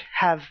which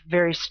have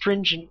very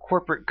stringent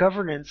corporate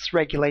governance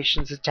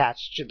regulations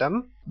attached to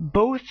them.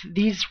 Both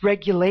these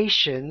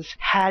regulations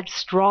had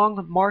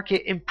strong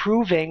market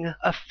improving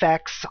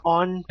effects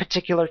on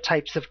particular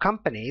types of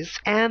companies,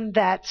 and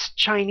that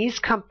Chinese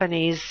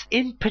companies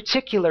in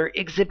particular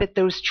exhibit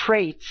those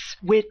traits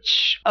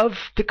which of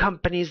the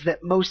companies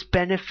that most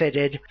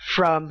benefited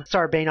from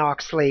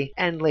Sarbanes-Oxley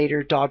and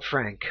later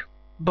Dodd-Frank.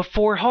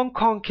 Before Hong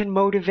Kong can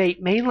motivate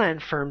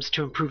mainland firms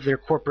to improve their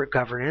corporate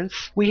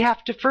governance, we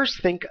have to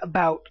first think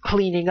about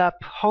cleaning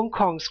up Hong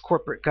Kong's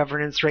corporate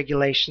governance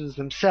regulations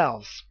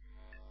themselves.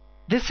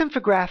 This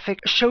infographic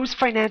shows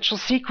financial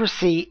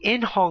secrecy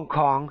in Hong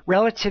Kong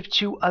relative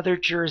to other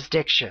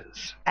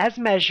jurisdictions. As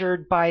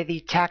measured by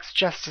the Tax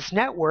Justice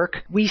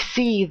Network, we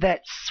see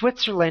that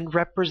Switzerland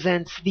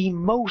represents the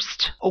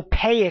most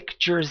opaque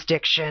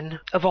jurisdiction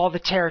of all the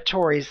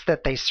territories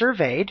that they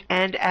surveyed,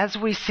 and as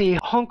we see,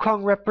 Hong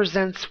Kong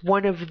represents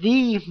one of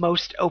the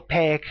most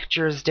opaque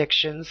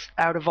jurisdictions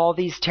out of all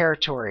these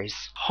territories.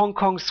 Hong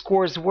Kong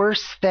scores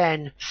worse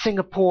than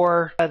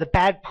Singapore, the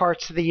bad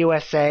parts of the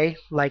USA,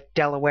 like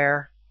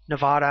Delaware,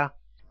 Nevada.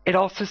 It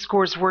also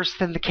scores worse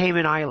than the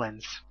Cayman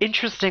Islands.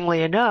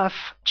 Interestingly enough,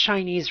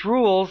 Chinese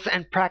rules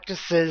and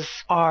practices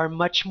are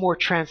much more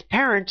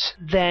transparent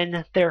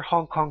than their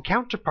Hong Kong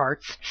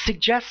counterparts,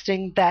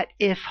 suggesting that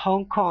if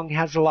Hong Kong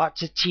has a lot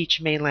to teach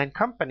mainland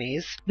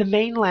companies, the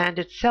mainland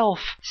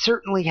itself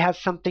certainly has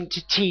something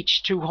to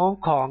teach to Hong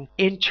Kong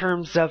in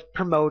terms of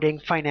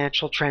promoting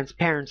financial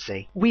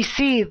transparency. We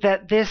see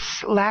that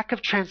this lack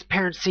of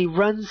transparency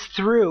runs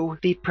through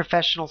the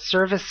professional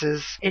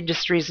services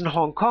industries in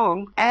Hong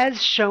Kong,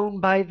 as shown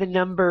by the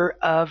number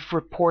of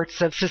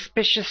reports of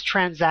suspicious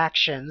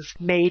transactions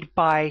made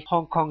by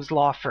Hong Kong's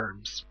law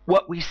firms.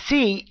 What we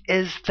see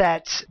is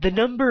that the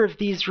number of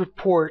these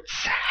reports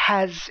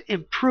has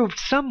improved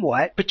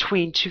somewhat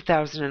between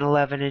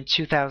 2011 and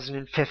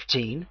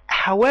 2015.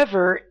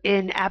 However,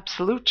 in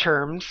absolute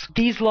terms,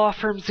 these law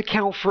firms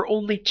account for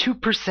only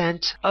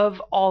 2%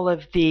 of all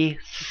of the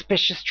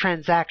suspicious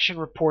transaction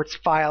reports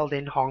filed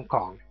in Hong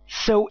Kong.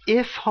 So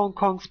if Hong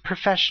Kong's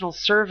professional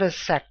service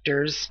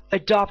sectors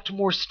adopt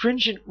more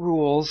stringent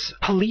rules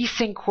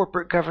policing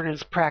corporate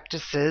governance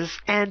practices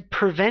and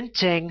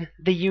preventing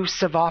the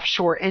use of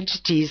offshore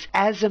entities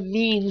as a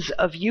means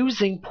of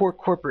using poor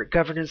corporate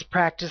governance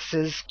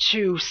practices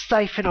to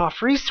siphon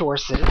off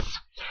resources,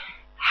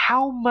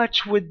 how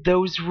much would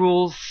those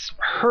rules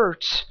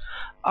hurt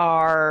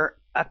our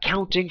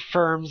accounting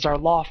firms, our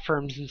law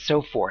firms, and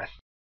so forth?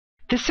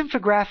 This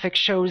infographic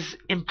shows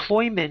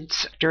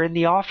employment during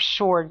the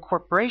offshore and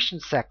corporation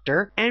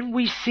sector, and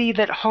we see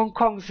that Hong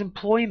Kong's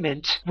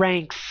employment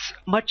ranks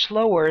much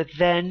lower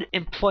than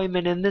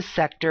employment in this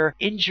sector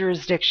in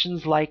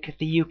jurisdictions like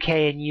the UK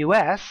and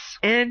US,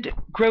 and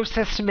gross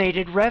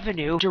estimated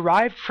revenue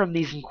derived from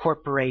these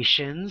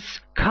incorporations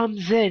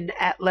comes in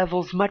at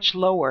levels much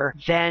lower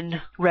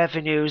than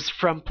revenues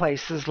from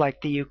places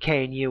like the UK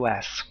and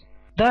US.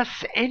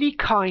 Thus, any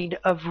kind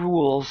of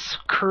rules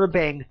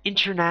curbing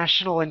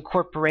international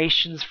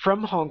incorporations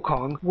from Hong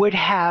Kong would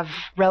have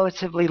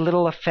relatively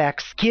little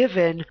effects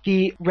given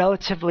the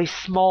relatively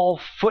small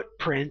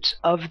footprint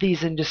of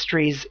these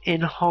industries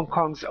in Hong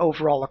Kong's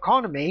overall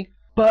economy.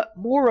 But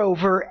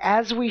moreover,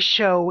 as we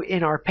show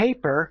in our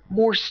paper,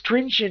 more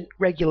stringent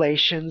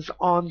regulations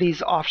on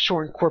these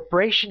offshore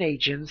incorporation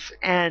agents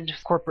and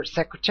corporate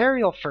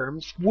secretarial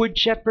firms would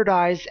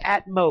jeopardize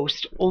at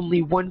most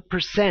only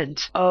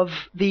 1%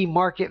 of the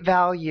market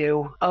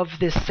value of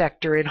this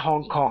sector in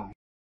Hong Kong.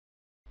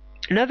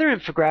 Another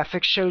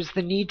infographic shows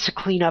the need to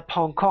clean up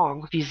Hong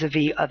Kong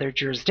vis-a-vis other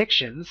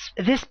jurisdictions.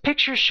 This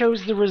picture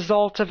shows the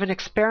result of an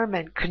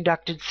experiment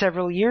conducted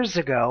several years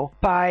ago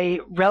by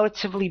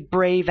relatively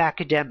brave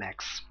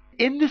academics.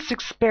 In this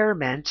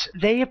experiment,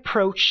 they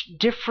approached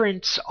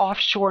different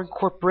offshore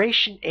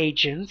incorporation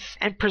agents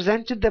and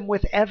presented them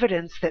with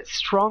evidence that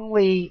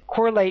strongly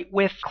correlate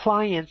with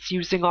clients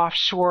using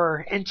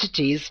offshore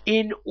entities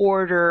in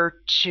order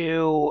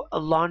to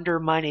launder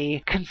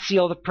money,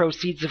 conceal the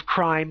proceeds of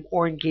crime,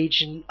 or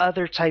engage in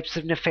other types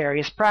of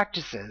nefarious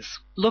practices.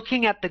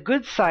 Looking at the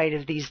good side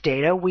of these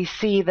data, we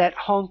see that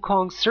Hong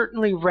Kong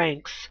certainly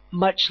ranks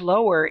much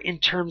lower in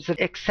terms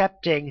of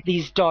accepting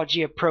these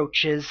dodgy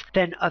approaches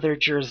than other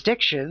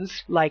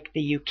jurisdictions like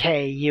the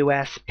UK,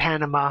 US,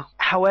 Panama.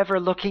 However,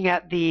 looking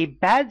at the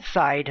bad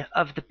side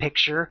of the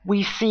picture,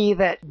 we see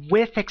that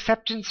with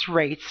acceptance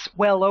rates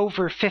well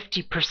over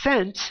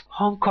 50%,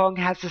 Hong Kong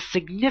has a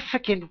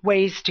significant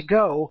ways to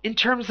go in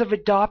terms of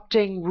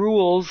adopting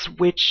rules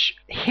which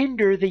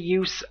hinder the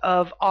use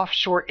of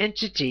offshore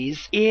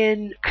entities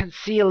in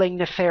concealing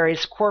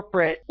nefarious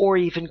corporate or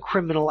even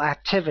criminal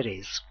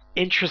activities.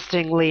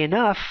 Interestingly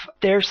enough,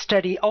 their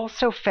study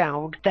also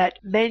found that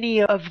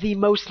many of the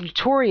most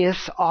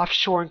notorious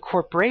offshore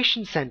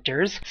incorporation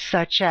centers,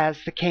 such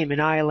as the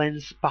Cayman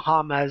Islands,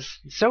 Bahamas,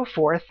 and so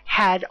forth,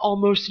 had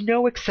almost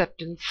no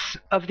acceptance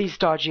of these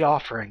dodgy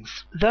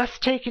offerings. Thus,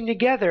 taken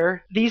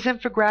together, these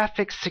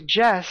infographics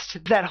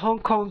suggest that Hong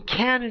Kong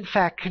can in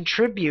fact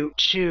contribute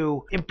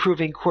to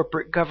improving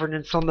corporate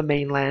governance on the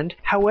mainland.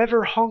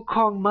 However, Hong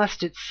Kong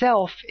must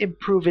itself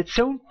improve its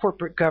own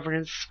corporate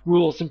governance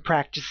rules and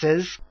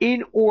practices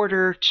in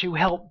order to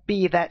help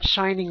be that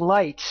shining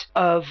light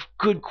of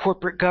good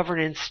corporate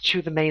governance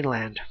to the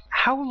mainland.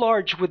 How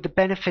large would the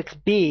benefits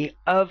be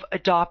of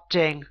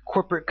adopting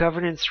corporate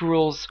governance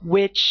rules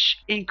which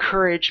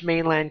encourage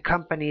mainland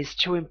companies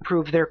to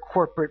improve their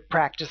corporate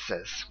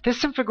practices?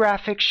 This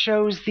infographic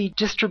shows the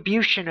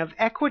distribution of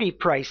equity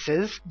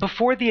prices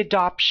before the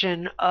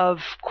adoption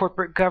of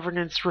corporate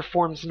governance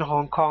reforms in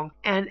Hong Kong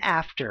and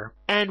after.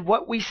 And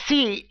what we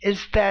see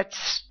is that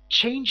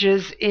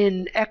changes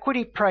in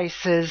equity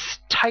prices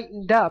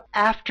tightened up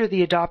after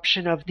the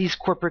adoption of these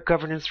corporate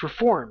governance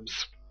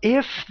reforms.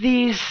 If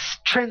these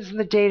trends in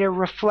the data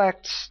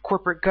reflect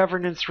corporate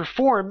governance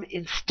reform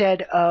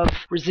instead of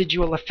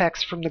residual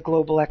effects from the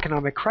global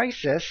economic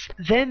crisis,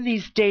 then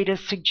these data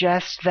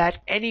suggest that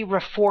any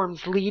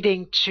reforms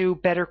leading to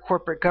better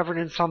corporate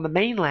governance on the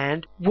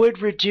mainland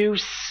would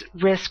reduce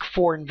risk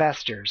for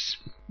investors.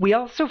 We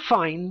also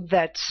find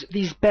that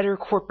these better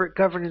corporate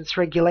governance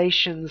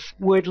regulations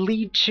would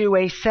lead to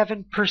a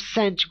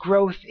 7%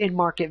 growth in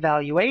market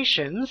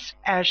valuations,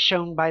 as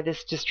shown by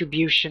this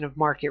distribution of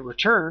market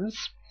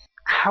returns.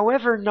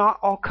 However, not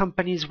all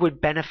companies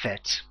would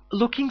benefit.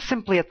 Looking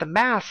simply at the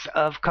mass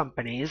of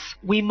companies,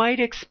 we might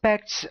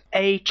expect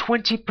a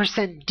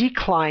 20%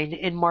 decline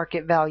in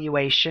market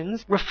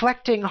valuations,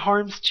 reflecting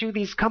harms to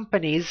these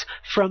companies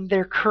from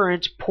their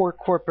current poor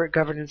corporate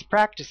governance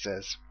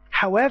practices.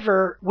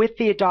 However, with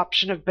the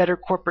adoption of better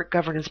corporate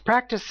governance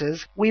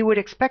practices, we would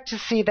expect to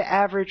see the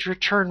average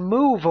return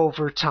move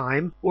over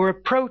time or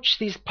approach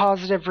these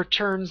positive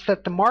returns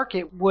that the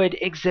market would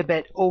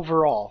exhibit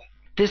overall.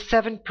 This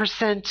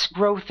 7%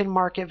 growth in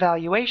market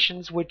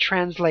valuations would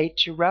translate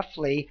to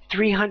roughly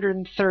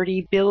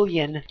 $330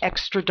 billion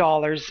extra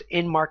dollars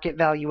in market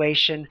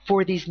valuation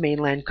for these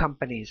mainland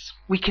companies.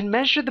 We can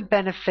measure the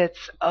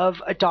benefits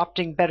of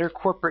adopting better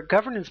corporate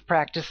governance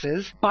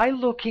practices by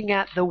looking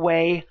at the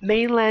way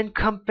mainland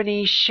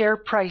company share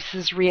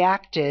prices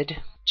reacted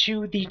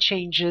to the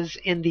changes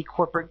in the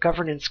corporate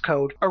governance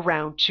code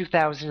around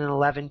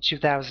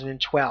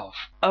 2011-2012.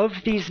 Of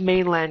these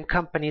mainland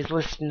companies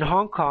listed in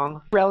Hong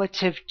Kong,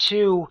 relative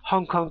to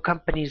Hong Kong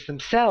companies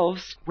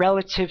themselves,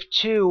 relative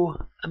to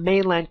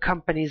mainland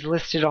companies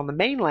listed on the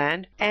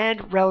mainland,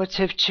 and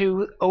relative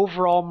to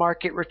overall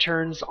market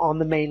returns on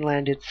the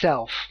mainland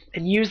itself.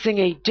 And using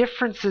a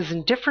differences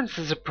in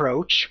differences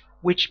approach,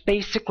 which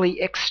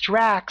basically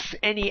extracts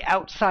any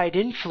outside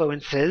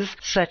influences,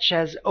 such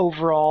as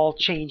overall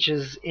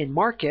changes in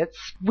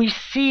markets, we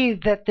see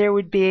that there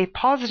would be a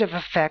positive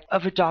effect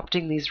of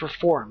adopting these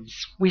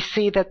reforms. We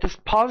see that this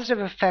positive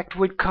effect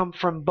would come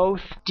from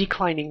both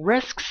declining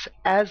risks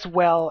as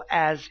well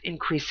as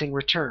increasing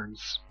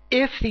returns.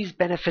 If these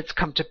benefits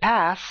come to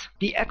pass,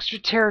 the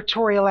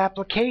extraterritorial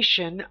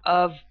application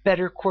of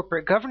better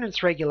corporate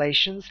governance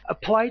regulations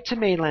applied to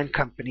mainland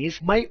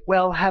companies might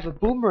well have a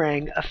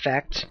boomerang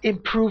effect,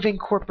 improving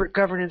corporate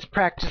governance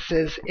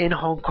practices in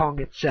Hong Kong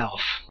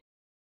itself.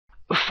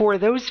 For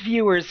those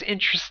viewers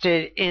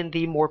interested in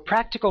the more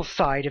practical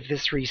side of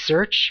this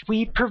research,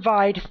 we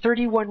provide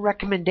 31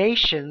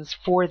 recommendations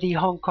for the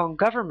Hong Kong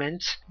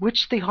government,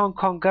 which the Hong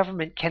Kong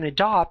government can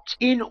adopt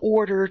in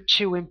order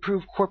to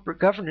improve corporate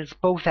governance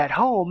both at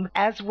home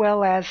as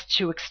well as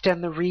to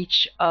extend the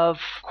reach of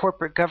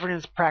corporate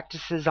governance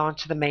practices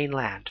onto the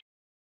mainland.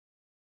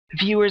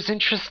 Viewers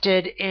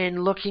interested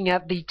in looking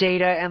at the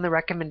data and the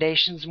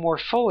recommendations more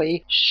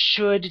fully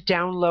should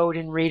download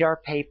and read our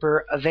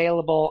paper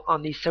available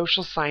on the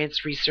Social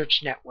Science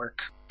Research Network.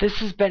 This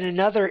has been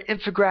another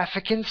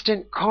Infographic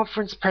Instant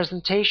conference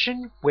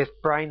presentation with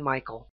Brian Michael.